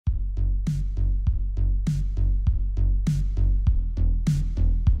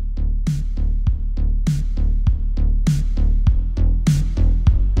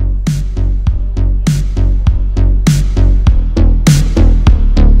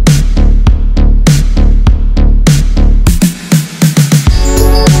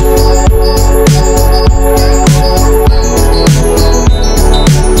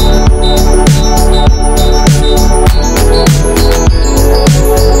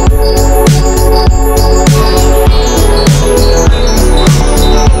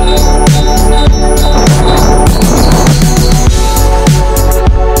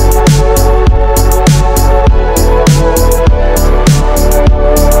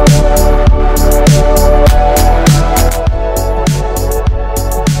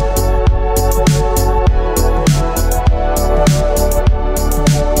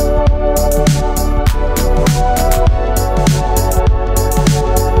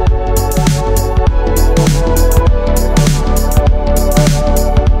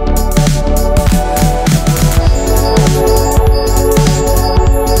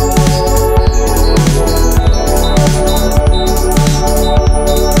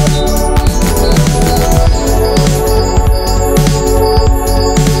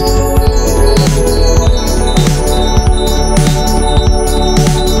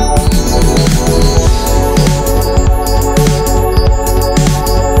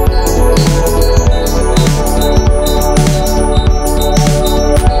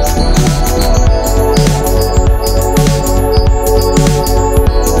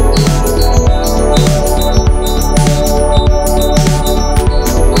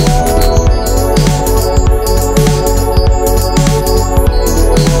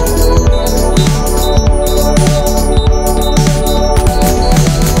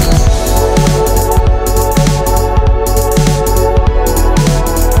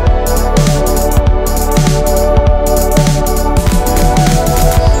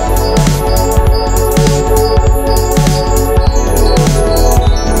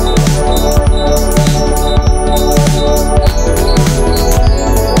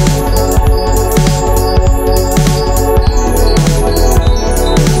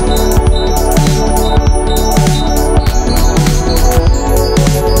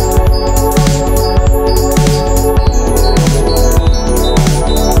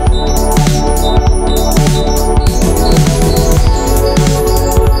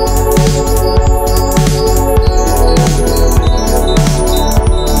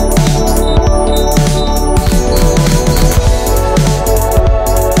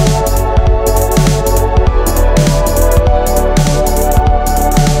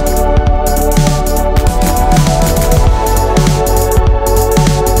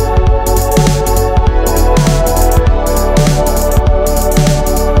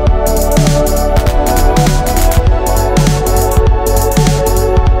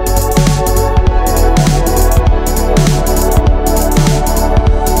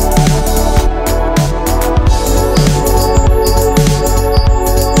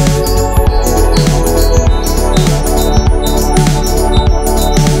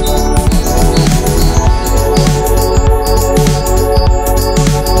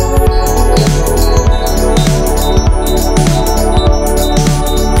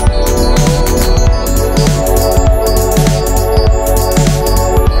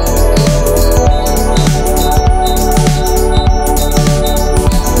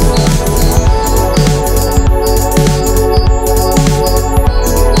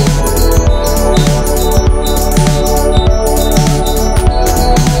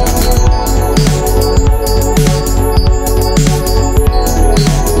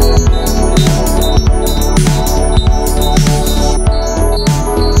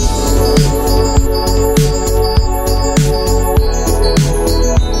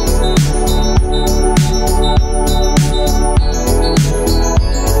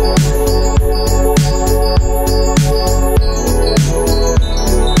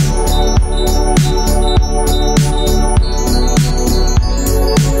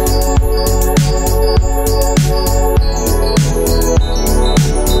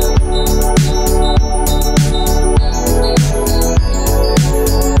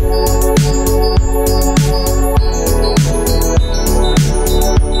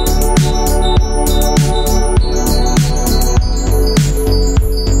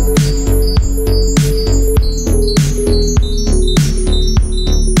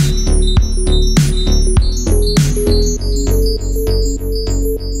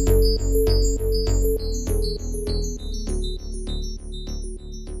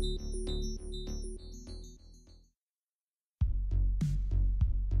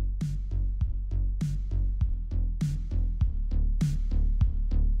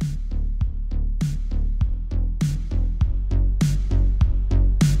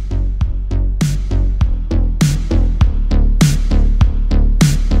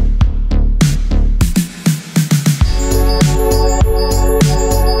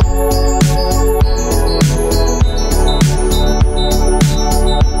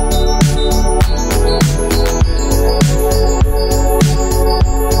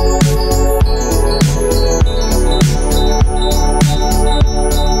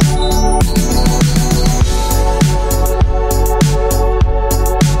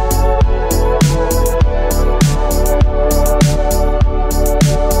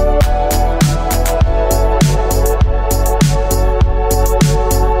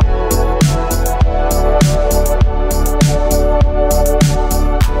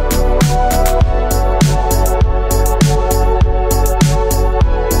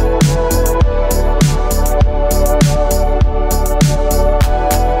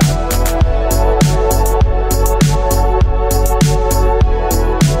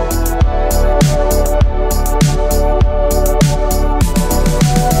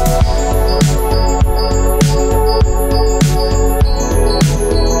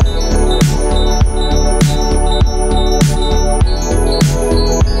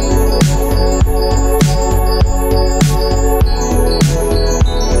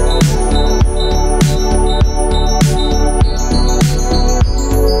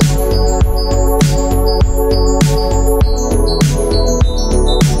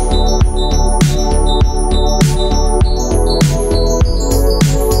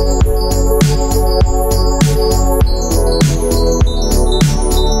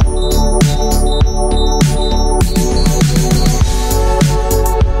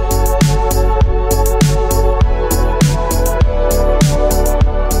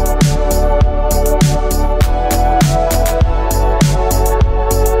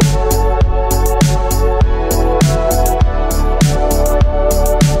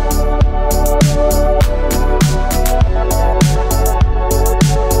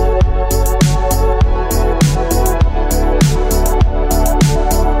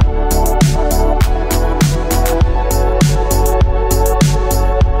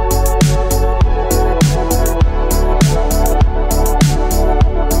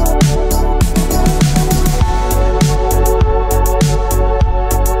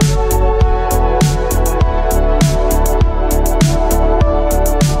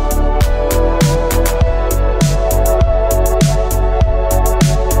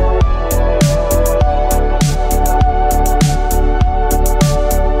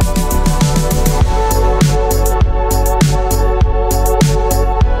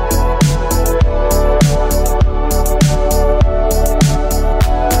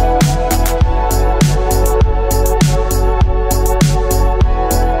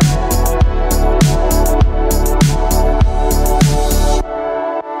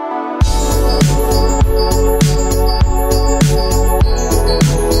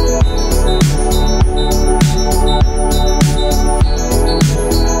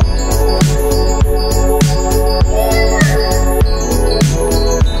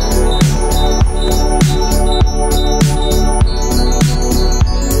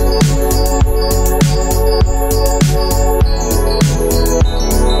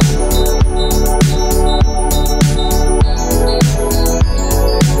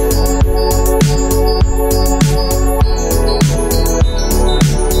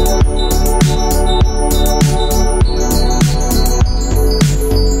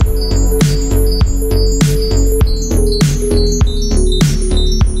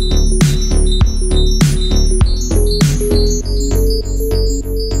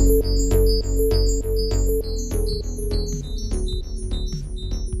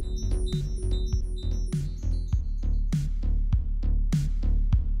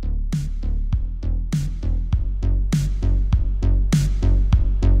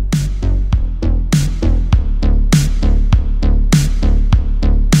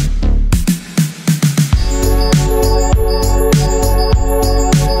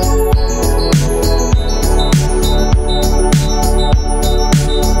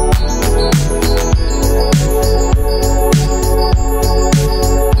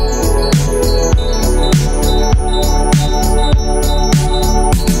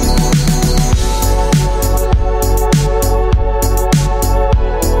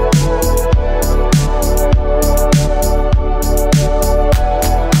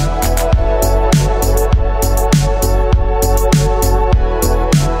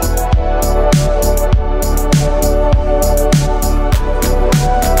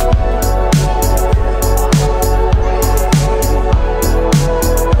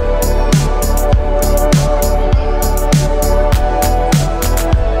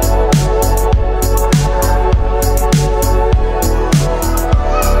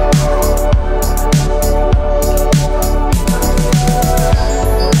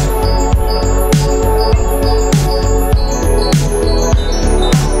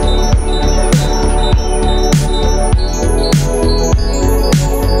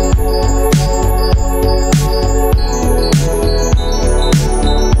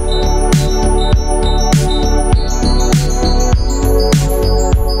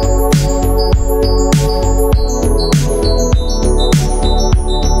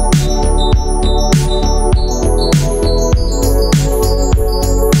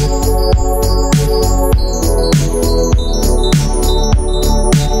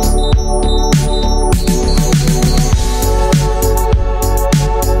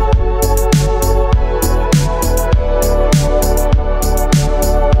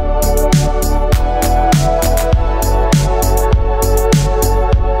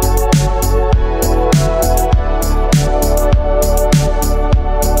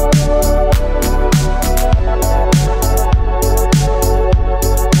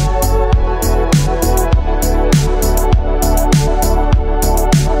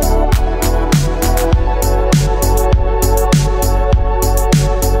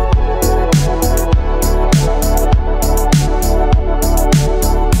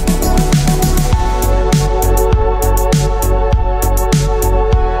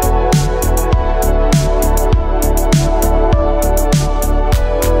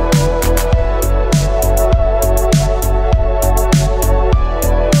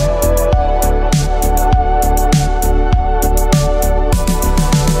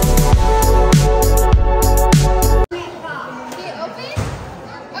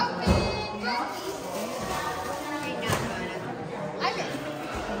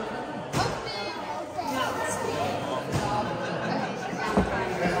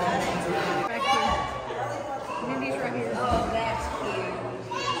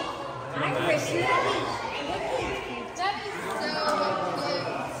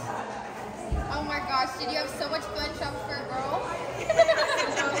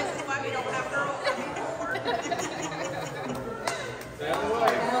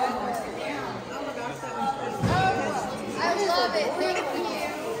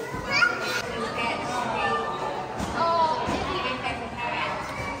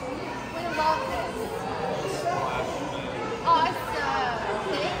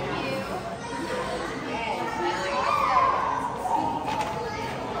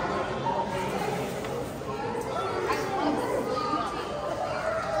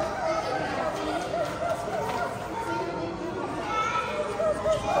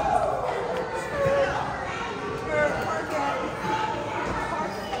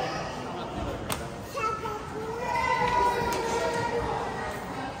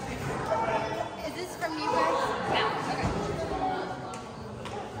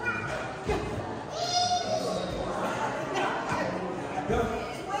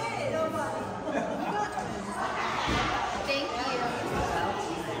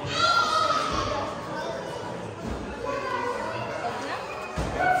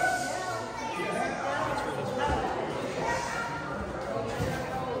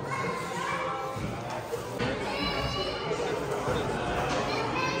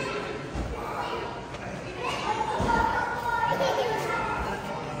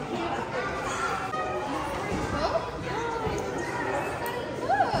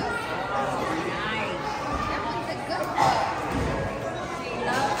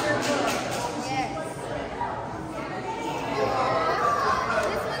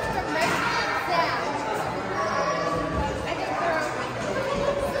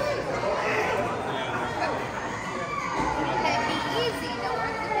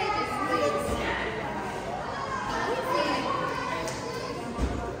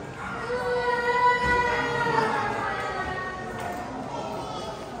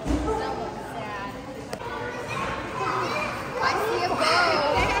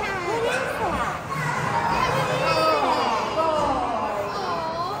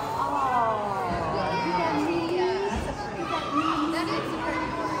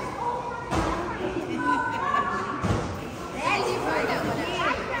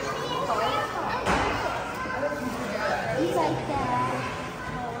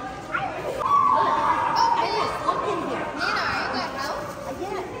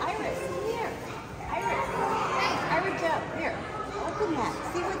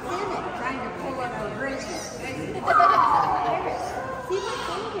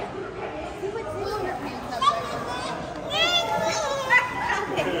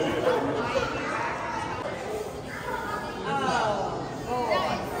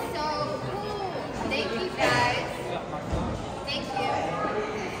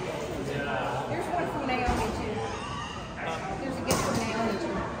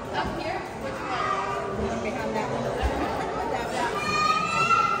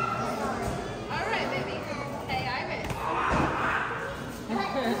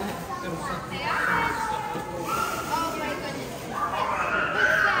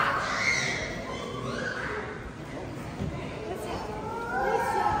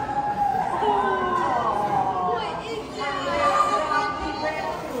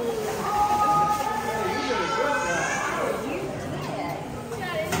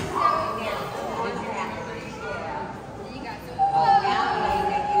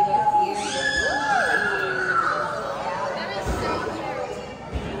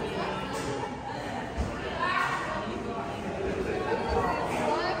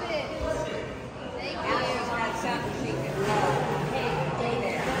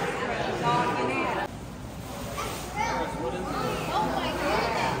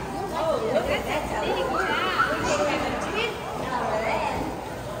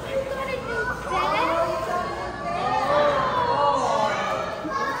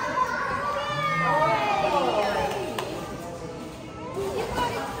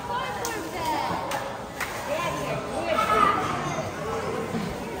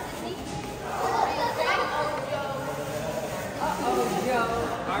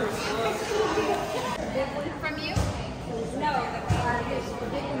From you? No,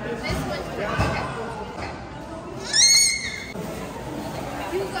 this one's from you. Okay.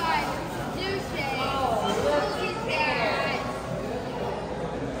 You got douche. Look at that.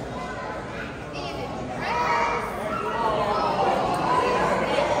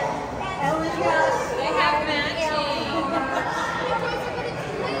 And a dress. They have matching.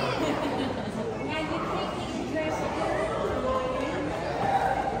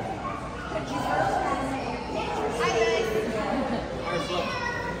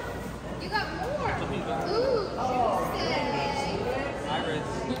 You got more. Ooh, juicy.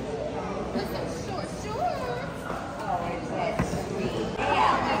 With some short shorts.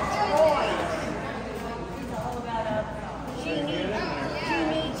 She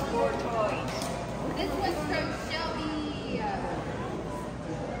needs more toys. This one's from Shelby.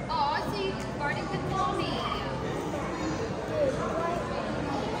 Oh, I see you garden with mommy.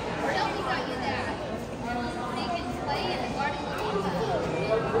 Shelby got you that. So you can play in the garden with mama.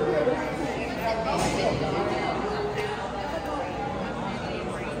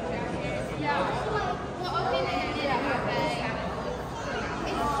 Yeah. Well, open it and then I'm going to bag.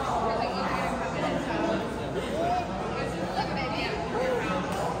 It's really easy to put it in. Look, baby.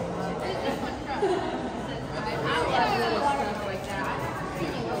 Who's this one from? I love little stuff like that.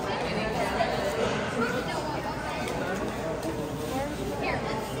 Here,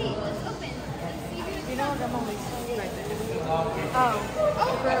 let's see. Let's open. Let's see who's You know what I'm always right there.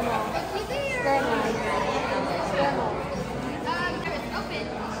 Oh, Grandma. Looky there. Grandma. It's open.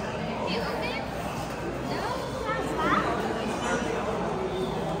 Can you open? No?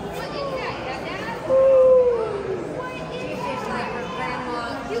 What is that? You got that? What is Just like her grandma,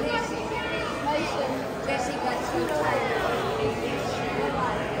 You got Jessie. that? Jessie got so tired of doing this. She went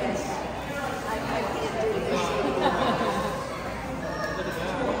like this. I can't do this anymore.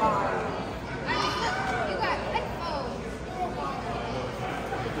 You got headphones.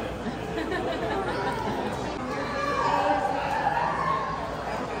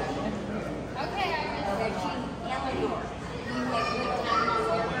 Okay, Iris. Reggie, Eleanor, you have good time on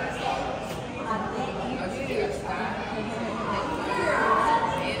your birthday? I bet you do.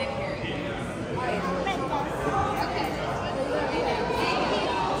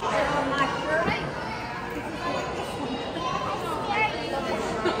 Okay. On my birthday,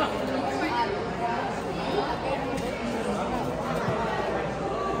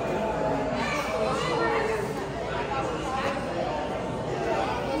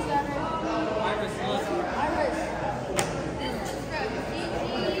 This is from Gigi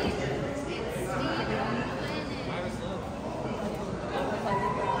and Steve and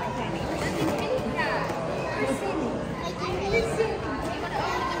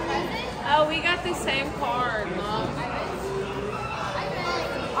Oh, we got the same card, Mom.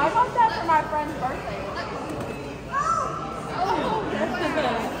 I got that for my friend's birthday.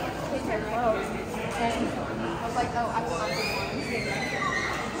 Take her clothes. And I was like, oh, I want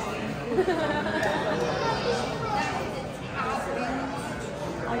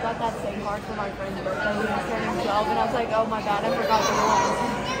I got that same card for my friend's birthday. He was turning 12, and I was like, oh my god, I forgot the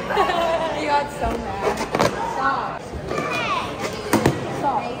one. got so mad. Stop.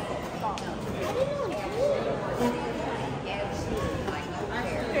 Stop.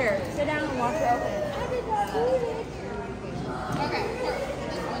 Here, sit down and watch it open. Okay, first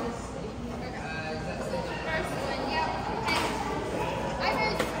one. First one, yep. Hey,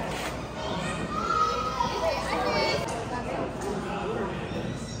 Iris. Iris.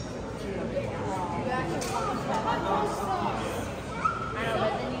 I know,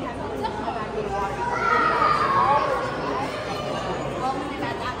 but then you have to come back to the water.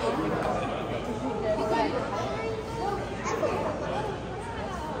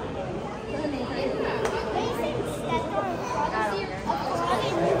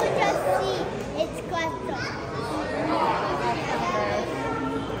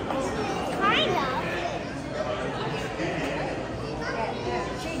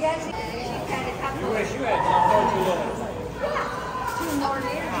 You wish you had some, don't you, Lily?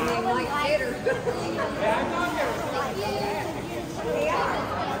 Yeah, I thought there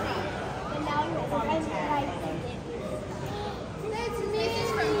That's me. This is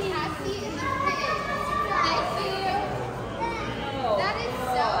from Cassie and the Pig. Thank you. That is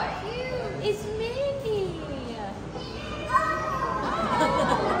so cute. It's Minnie.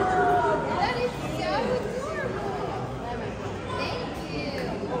 That is so adorable. Thank you.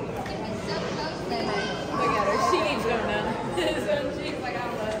 It's gonna be so close to me. Look at her. She needs them now. So she's like, I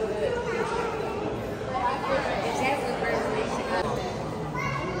love it.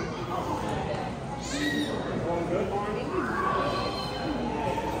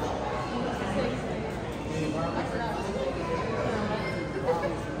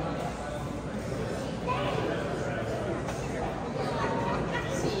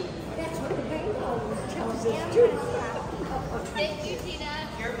 Thank you, Tina.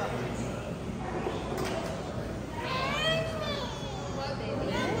 You're welcome. What, baby?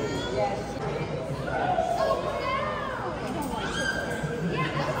 Yes. Oh, no.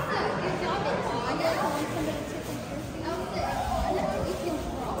 Yeah, Elsa. Good job, Elsa. Elsa, you can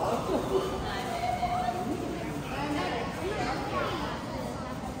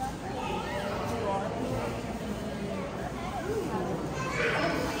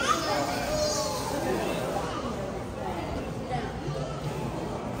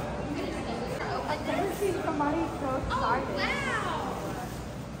I've never seen somebody so excited. Wow.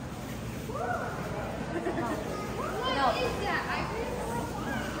 What is that, Iris?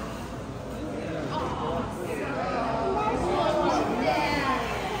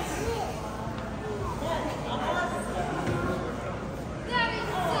 That is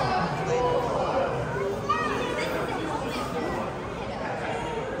so cool.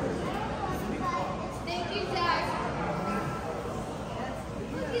 Thank you, Zach.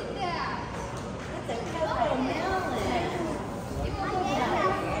 Look at that. Thank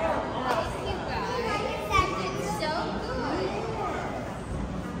you, guys. That did so good.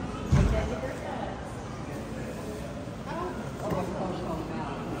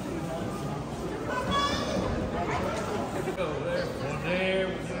 Go there, one there,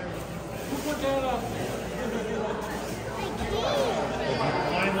 one there. Put that up.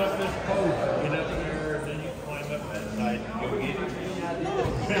 Climb up this post, get up there, and then you climb up that side and go get it.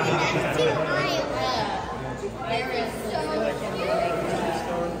 That is so cute.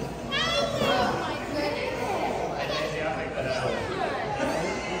 Oh my goodness.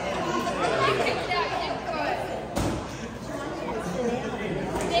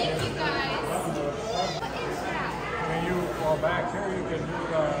 Thank you, guys. What is that? When you fall back here, you can do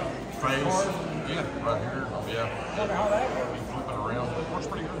Phase. cars. Yeah, right here. Yeah. Wonder how that works. Flipping around. Works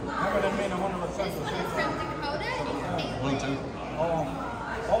pretty good. How about that mean 100% This one is from Dakota and it's pink. Bluetooth.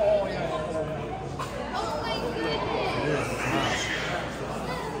 Oh, yeah. Oh my goodness. Nice.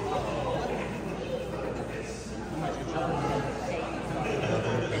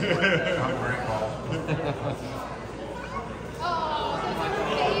 I'm great, Paul. Oh, those are my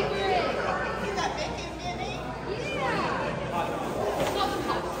favorite. You got bacon, Minnie? Yeah.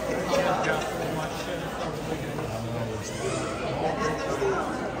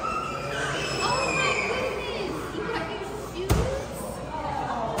 Oh my goodness. You got your shoes?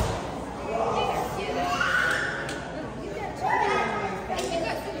 Your shoes? You got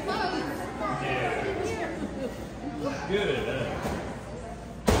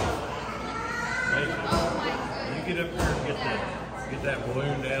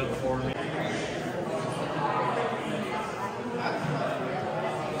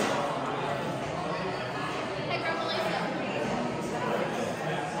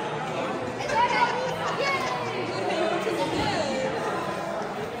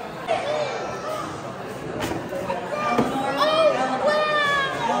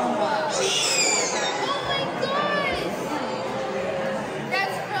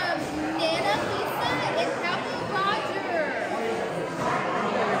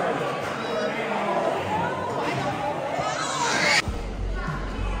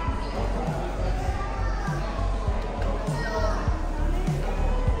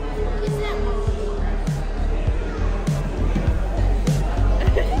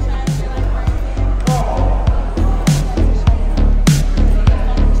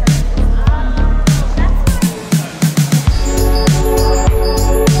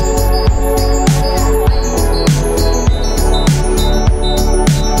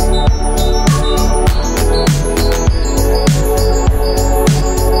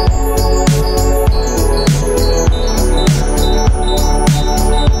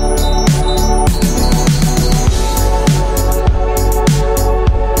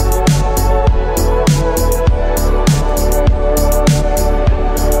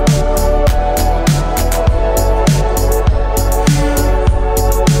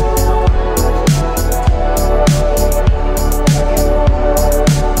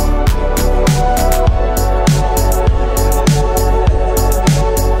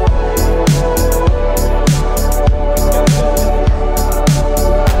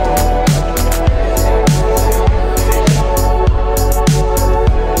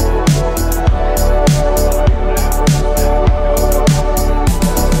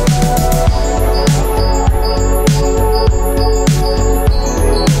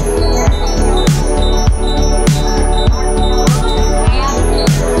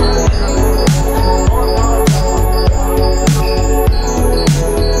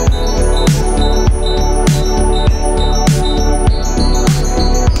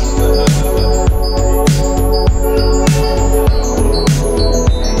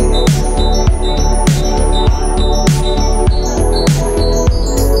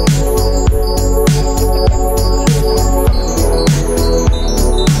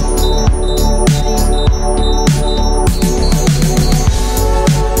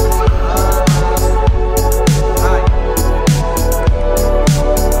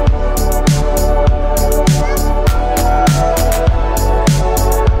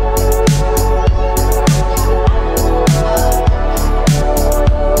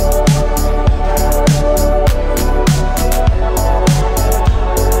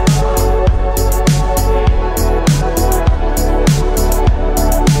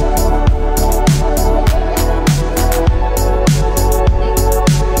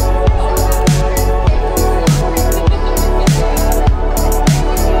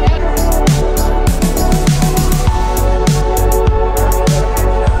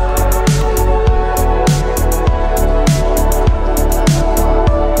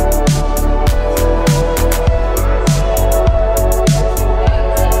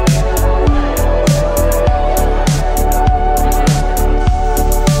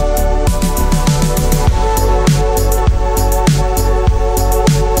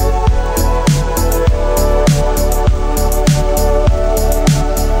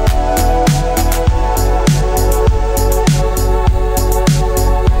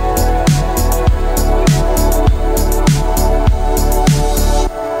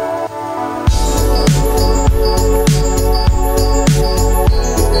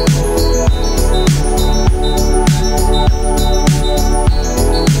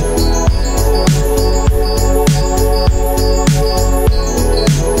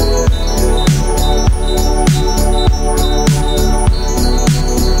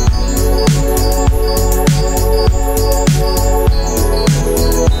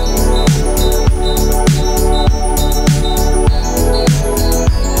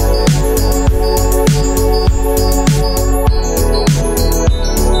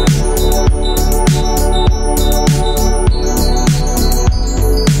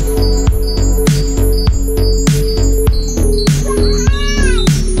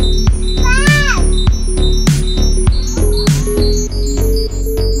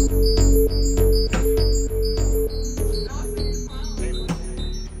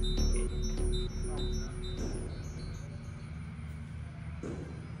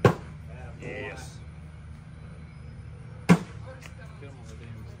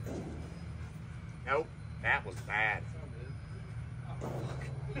That was bad.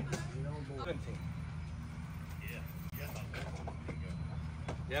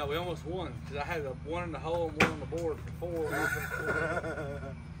 Yeah, we almost won because I had a one in the hole and one on the board for 4.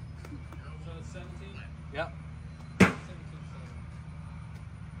 Yep.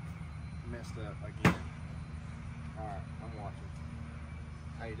 Messed up again. Alright, I'm watching.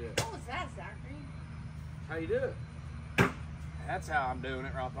 How you doing? What was that, Zachary? How you do it? That's how I'm doing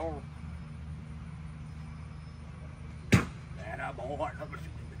it right there. And I'm boy.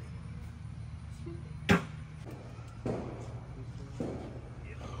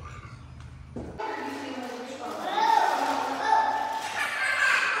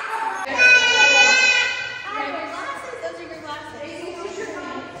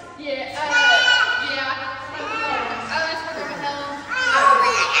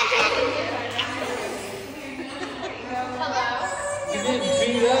 You didn't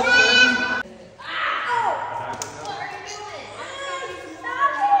beat up, man.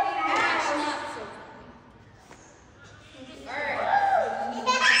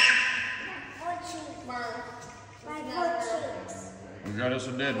 We got us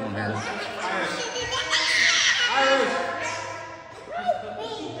a dead one here. Irish.